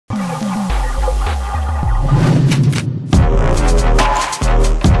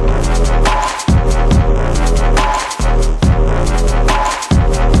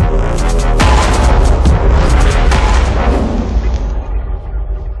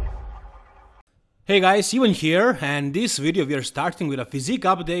Hey guys, Iain here, and this video we are starting with a physique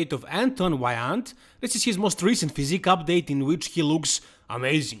update of Antoine. This is his most recent physique update in which he looks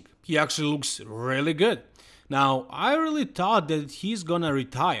amazing. He actually looks really good. Now, I really thought that he's gonna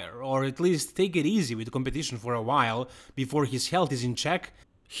retire, or at least take it easy with competition for a while, before his health is in check.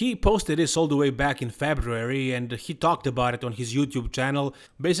 He posted this all the way back in February and he talked about it on his YouTube channel.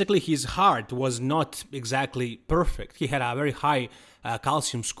 Basically, his heart was not exactly perfect. He had a very high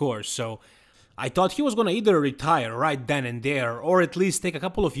calcium score, so I thought he was gonna either retire right then and there, or at least take a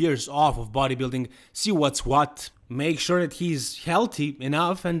couple of years off of bodybuilding, see what's what, make sure that he's healthy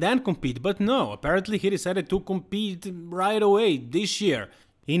enough and then compete. But no, apparently he decided to compete right away this year.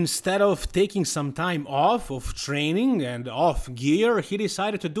 Instead of taking some time off of training and off gear, he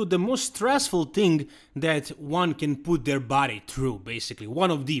decided to do the most stressful thing that one can put their body through, basically.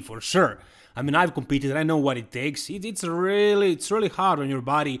 One of the, for sure. I mean, I've competed, I know what it takes. It's really hard on your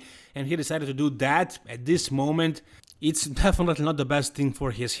body, and he decided to do that at this moment. It's definitely not the best thing for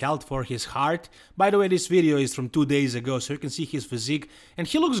his health, for his heart. By the way, this video is from 2 days ago, so you can see his physique, and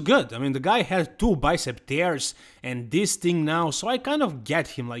he looks good. I mean, the guy has 2 bicep tears and this thing now, so I kind of get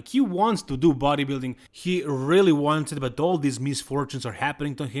him. Like, he wants to do bodybuilding, he really wants it, but all these misfortunes are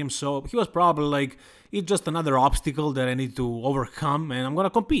happening to him, so he was probably like, it's just another obstacle that I need to overcome and I'm gonna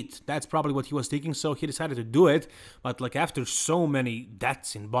compete. That's probably what he was thinking, so he decided to do it. But like, after so many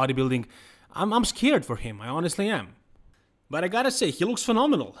deaths in bodybuilding, I'm scared for him, I honestly am. But I gotta say, he looks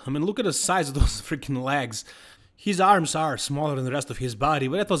phenomenal. I mean, look at the size of those freaking legs. His arms are smaller than the rest of his body,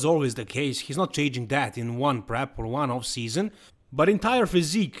 but that was always the case. He's not changing that in one prep or one off season. But entire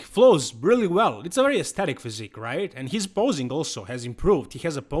physique flows really well. It's a very aesthetic physique, right? And his posing also has improved. He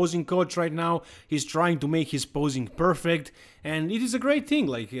has a posing coach right now. He's trying to make his posing perfect. And it is a great thing,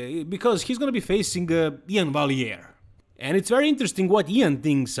 like, because he's gonna be facing Iain Valliere. And it's very interesting what Iain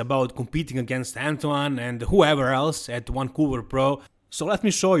thinks about competing against Antoine and whoever else at Vancouver Pro. So let me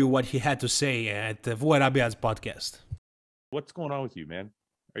show you what he had to say at Vuarabiad's podcast. What's going on with you, man?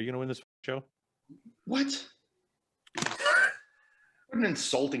 Are you going to win this show? What? What an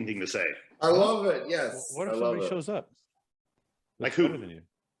insulting thing to say. I love it. Yes. What if somebody shows up? Like who? Than you?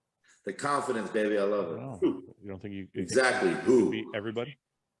 The confidence, baby. I love it. Who? You don't think you exactly think who? Beat everybody?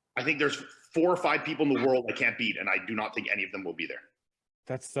 I think there's 4 or 5 people in the world I can't beat, and I do not think any of them will be there.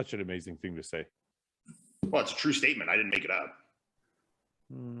 That's such an amazing thing to say. Well, it's a true statement. I didn't make it up.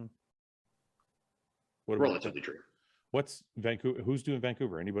 What Relatively true. What's Vancouver? Who's doing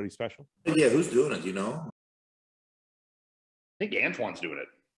Vancouver? Anybody special? Yeah, who's doing it? You know? I think Antoine's doing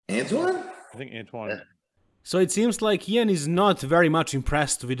it. Antoine? I think Antoine. Yeah. So it seems like Iain is not very much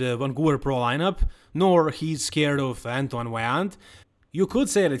impressed with the Vancouver Pro lineup, nor he's scared of Antoine. You could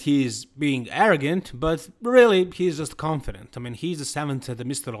say that he is being arrogant, but really he's just confident. I mean, he's the 7th at the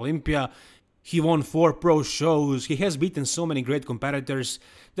Mr. Olympia, he won 4 pro shows, he has beaten so many great competitors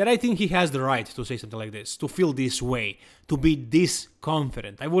that I think he has the right to say something like this, to feel this way, to be this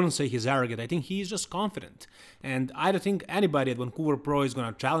confident. I wouldn't say he's arrogant, I think he's just confident. And I don't think anybody at Vancouver Pro is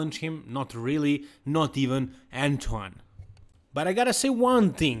gonna challenge him, not really, not even Antoine. But I gotta say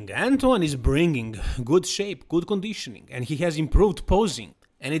one thing, Antoine is bringing good shape, good conditioning, and he has improved posing.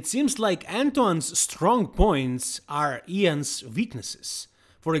 And it seems like Antoine's strong points are Iain's weaknesses.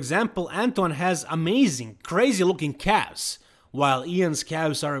 For example, Antoine has amazing, crazy looking calves, while Iain's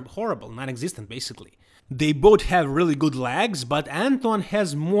calves are horrible, non-existent basically. They both have really good legs, but Antoine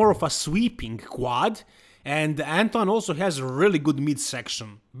has more of a sweeping quad, and Antoine also has a really good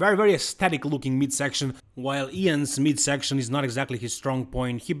midsection. Very aesthetic looking midsection, while Iain's midsection is not exactly his strong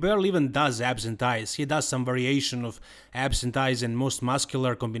point. He barely even does abs and thighs. He does some variation of abs and thighs and most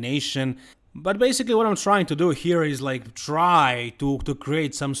muscular combination. But basically what I'm trying to do here is like try to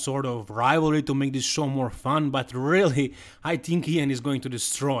create some sort of rivalry to make this show more fun, but really I think Iain is going to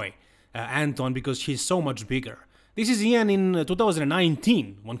destroy Antoine because he's so much bigger. This is Iain in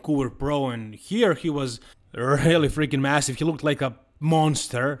 2019, Vancouver Pro, and here he was really freaking massive. He looked like a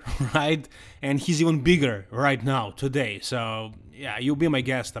monster, right? And he's even bigger right now, today. So, yeah, you be my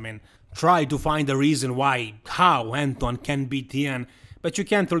guest. I mean, try to find a reason how Antoine can beat Iain, but you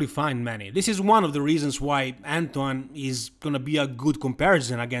can't really find many. This is one of the reasons why Antoine is gonna be a good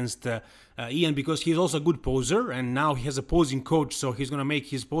comparison against Iain, because he's also a good poser, and now he has a posing coach, so he's gonna make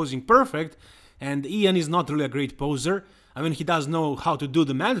his posing perfect. And Iain is not really a great poser. I mean, he does know how to do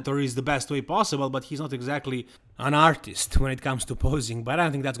the mandatories the best way possible, but he's not exactly an artist when it comes to posing. But I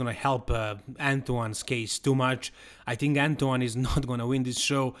don't think that's gonna help Antoine's case too much. I think Antoine is not gonna win this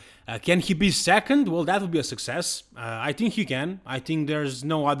show. Can he be second? Well, that would be a success. I think he can. I think there's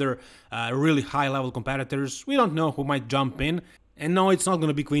no other really high-level competitors. We don't know who might jump in. And no, it's not going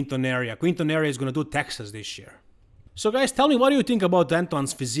to be Quintonaria. Quintonaria is going to do Texas this year. So guys, tell me, what do you think about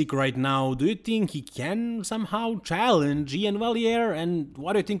Antoine's physique right now? Do you think he can somehow challenge Iain Valliere? And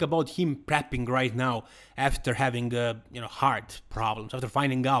what do you think about him prepping right now after having heart problems, after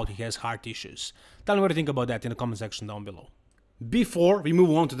finding out he has heart issues? Tell me what you think about that in the comment section down below. Before we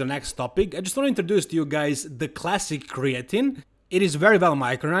move on to the next topic, I just want to introduce to you guys the classic creatine. It is very well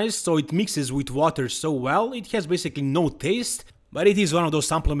micronized, so it mixes with water so well. It has basically no taste. But it is one of those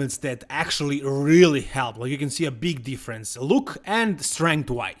supplements that actually really help. Like, you can see a big difference, look and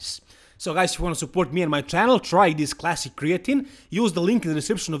strength-wise. So guys, if you want to support me and my channel, try this classic creatine. Use the link in the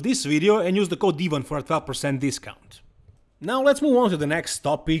description of this video and use the code DIVAN for a 12% discount. Now let's move on to the next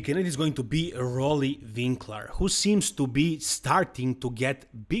topic, and it is going to be Roelly Winkler, who seems to be starting to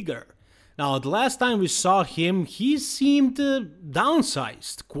get bigger. Now, the last time we saw him, he seemed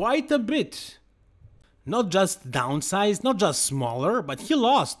downsized quite a bit. Not just downsized, not just smaller, but he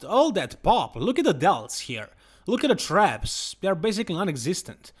lost all that pop. Look at the delts here. Look at the traps. They're basically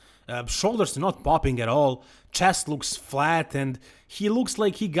non-existent. Shoulders not popping at all. Chest looks flat, and he looks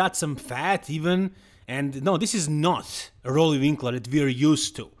like he got some fat even. And no, this is not a Roelly Winkler that we're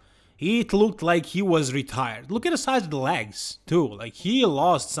used to. It looked like he was retired. Look at the size of the legs, too. Like, he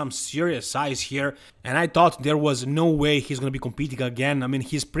lost some serious size here, and I thought there was no way he's gonna be competing again. I mean,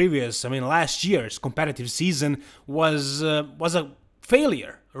 last year's competitive season was a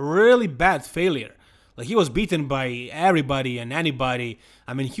failure, a really bad failure. Like, he was beaten by everybody and anybody.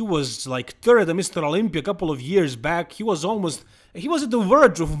 I mean, he was like third at Mr. Olympia a couple of years back. He was at the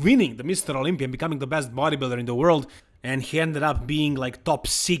verge of winning the Mr. Olympia and becoming the best bodybuilder in the world. And he ended up being like top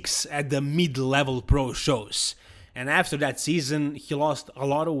 6 at the mid-level pro shows. And after that season, he lost a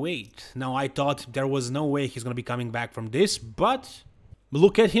lot of weight. Now, I thought there was no way he's gonna be coming back from this, but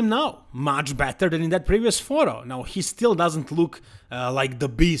look at him now. Much better than in that previous photo. Now, he still doesn't look like the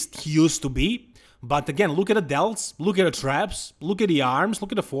beast he used to be. But again, look at the delts, look at the traps, look at the arms,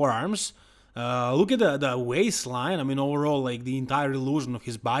 look at the forearms. Look at the waistline. I mean, overall, like, the entire illusion of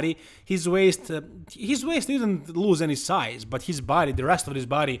his body. His waist didn't lose any size, but his body, the rest of his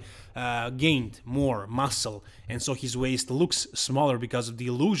body, gained more muscle, and so his waist looks smaller because of the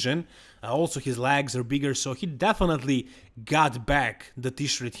illusion. Also, his legs are bigger, so he definitely got back the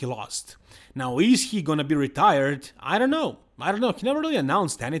tissue that he lost. Now, is he gonna be retired? I don't know. He never really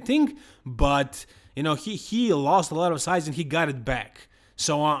announced anything, but you know, he lost a lot of size and he got it back.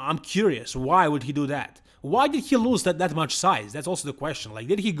 So I'm curious, why would he do that? Why did he lose that much size? That's also the question. Like,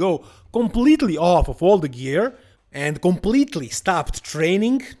 did he go completely off of all the gear and completely stopped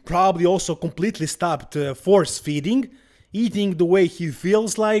training? Probably also completely stopped force feeding, eating the way he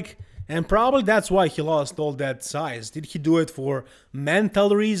feels like, and probably that's why he lost all that size. Did he do it for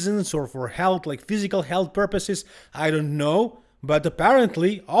mental reasons or for health, like physical health purposes? I don't know. But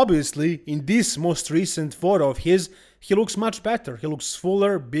apparently, obviously, in this most recent photo of his, he looks much better. He looks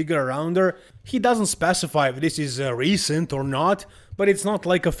fuller, bigger, rounder. He doesn't specify if this is recent or not, but it's not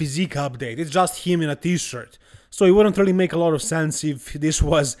like a physique update. It's just him in a t-shirt. So it wouldn't really make a lot of sense if this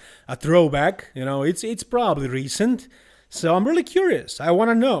was a throwback. You know, it's probably recent. So I'm really curious. I want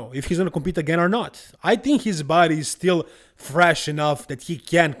to know if he's going to compete again or not. I think his body is still fresh enough that he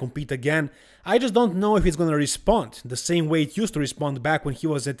can compete again. I just don't know if he's going to respond the same way it used to respond back when he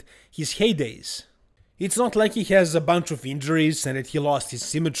was at his heydays. It's not like he has a bunch of injuries and that he lost his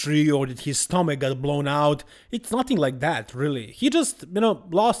symmetry or that his stomach got blown out. It's nothing like that, really. He just,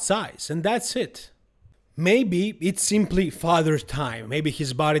 lost size, and that's it. Maybe it's simply father time. Maybe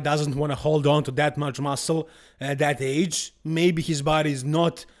his body doesn't want to hold on to that much muscle at that age. Maybe his body is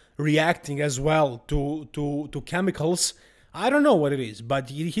not reacting as well to chemicals. I don't know what it is, but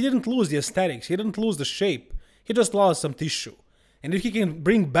he didn't lose the aesthetics. He didn't lose the shape. He just lost some tissue. And if he can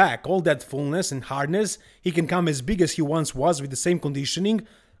bring back all that fullness and hardness, he can come as big as he once was with the same conditioning.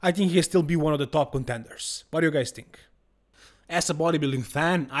 I think he'll still be one of the top contenders. What do you guys think? As a bodybuilding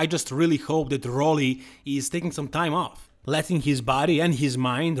fan, I just really hope that Roelly is taking some time off, letting his body and his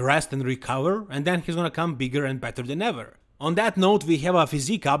mind rest and recover, and then he's gonna come bigger and better than ever. On that note, we have a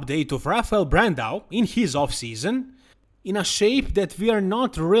physique update of Rafel Brandao in his off-season, in a shape that we are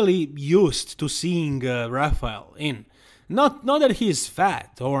not really used to seeing Rafel in. Not that he is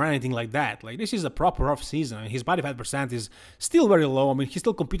fat or anything like that. Like, this is a proper off-season. I mean, his body fat percent is still very low. I mean, he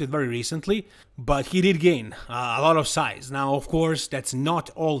still competed very recently, but he did gain a lot of size. Now, of course, that's not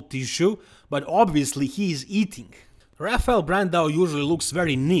all tissue, but obviously he is eating. Rafel Brandao usually looks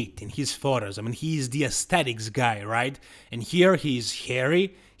very neat in his photos. I mean, he is the aesthetics guy, right? And here he is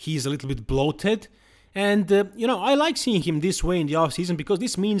hairy, he is a little bit bloated, and, I like seeing him this way in the off-season because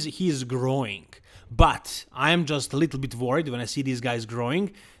this means he is growing. But I am just a little bit worried when I see these guys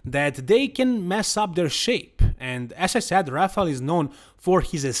growing that they can mess up their shape. And as I said, Rafel is known for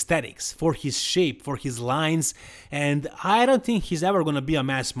his aesthetics, for his shape, for his lines, and I don't think he's ever gonna be a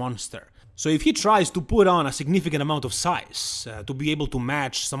mass monster. So if he tries to put on a significant amount of size to be able to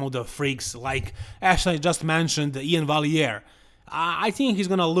match some of the freaks like, as I just mentioned, Iain Valliere, I think he's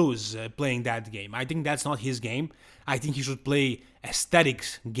gonna lose playing that game. I think that's not his game. I think he should play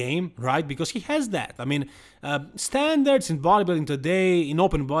aesthetics game, right? Because he has that. I mean, standards in bodybuilding today, in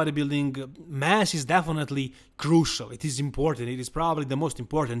open bodybuilding, mass is definitely crucial. It is important. It is probably the most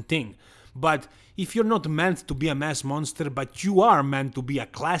important thing. But if you're not meant to be a mass monster, but you are meant to be a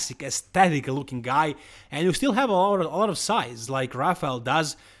classic, aesthetic-looking guy, and you still have a lot of size, like Rafel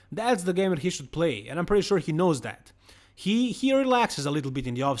does, that's the game that he should play, and I'm pretty sure he knows that. He relaxes a little bit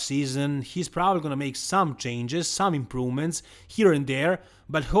in the off-season, he's probably gonna make some changes, some improvements here and there,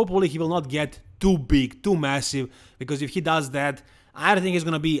 but hopefully he will not get too big, too massive, because if he does that, I don't think he's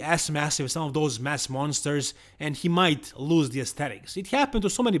gonna be as massive as some of those mass monsters, and he might lose the aesthetics. It happened to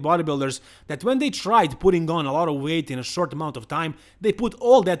so many bodybuilders that when they tried putting on a lot of weight in a short amount of time, they put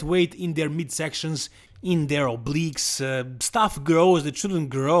all that weight in their midsections, in their obliques, stuff grows that shouldn't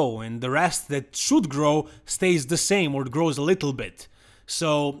grow, and the rest that should grow stays the same or grows a little bit.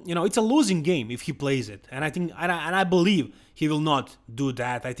 So, you know, it's a losing game if he plays it, and I believe he will not do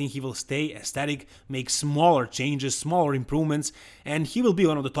that. I think he will stay aesthetic, make smaller changes, smaller improvements, and he will be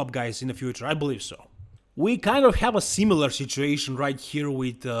one of the top guys in the future, I believe so. We kind of have a similar situation right here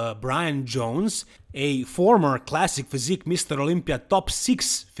with Bryan Jones, a former classic physique Mr. Olympia top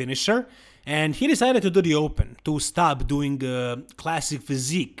 6 finisher, and he decided to do the open, to stop doing classic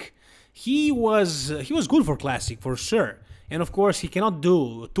physique. He was good for classic for sure, and of course he cannot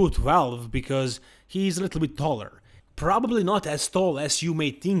do 212 because he's a little bit taller. Probably not as tall as you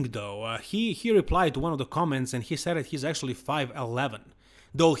may think though. He replied to one of the comments and he said that he's actually 5'11",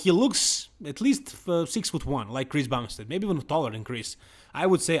 though he looks at least 6'1", like Chris Bumstead, maybe even taller than Chris. I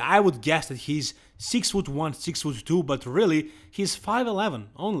would guess that he's 6'1", 6'2", but really he's 5'11"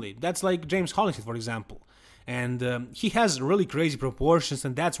 only. That's like James Hollingshead, for example. And he has really crazy proportions,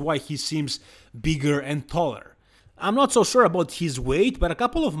 and that's why he seems bigger and taller. I'm not so sure about his weight, but a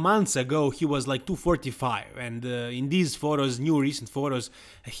couple of months ago he was like 245, and in these photos, new recent photos,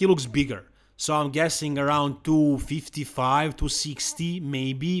 he looks bigger. So I'm guessing around 255, 260,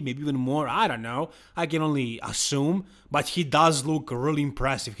 maybe even more, I don't know. I can only assume, but he does look really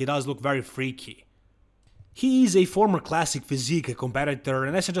impressive, he does look very freaky. He is a former classic physique competitor,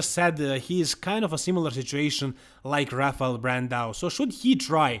 and as I just said, he is kind of a similar situation like Rafel Brandao. So should he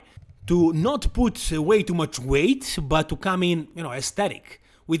try to not put way too much weight, but to come in, you know, aesthetic,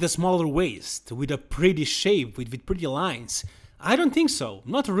 with a smaller waist, with a pretty shape, with pretty lines? I don't think so,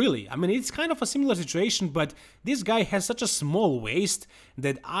 not really. I mean, it's kind of a similar situation, but this guy has such a small waist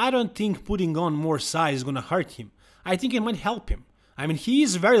that I don't think putting on more size is gonna hurt him. I think it might help him. I mean, he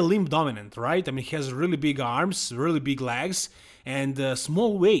is very limb dominant, right? I mean, he has really big arms, really big legs, and a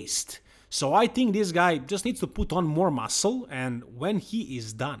small waist. So I think this guy just needs to put on more muscle, and when he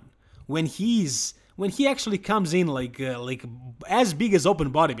is done, when he actually comes in like as big as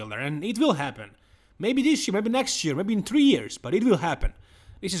open bodybuilder, and it will happen. Maybe this year, maybe next year, maybe in 3 years, but it will happen.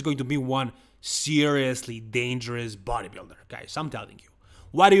 This is going to be one seriously dangerous bodybuilder, guys, I'm telling you.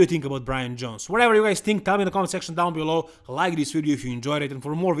 What do you think about Bryan Jones? Whatever you guys think, tell me in the comment section down below. Like this video if you enjoyed it, and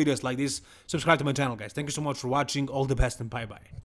for more videos like this, subscribe to my channel, guys. Thank you so much for watching, all the best, and bye-bye.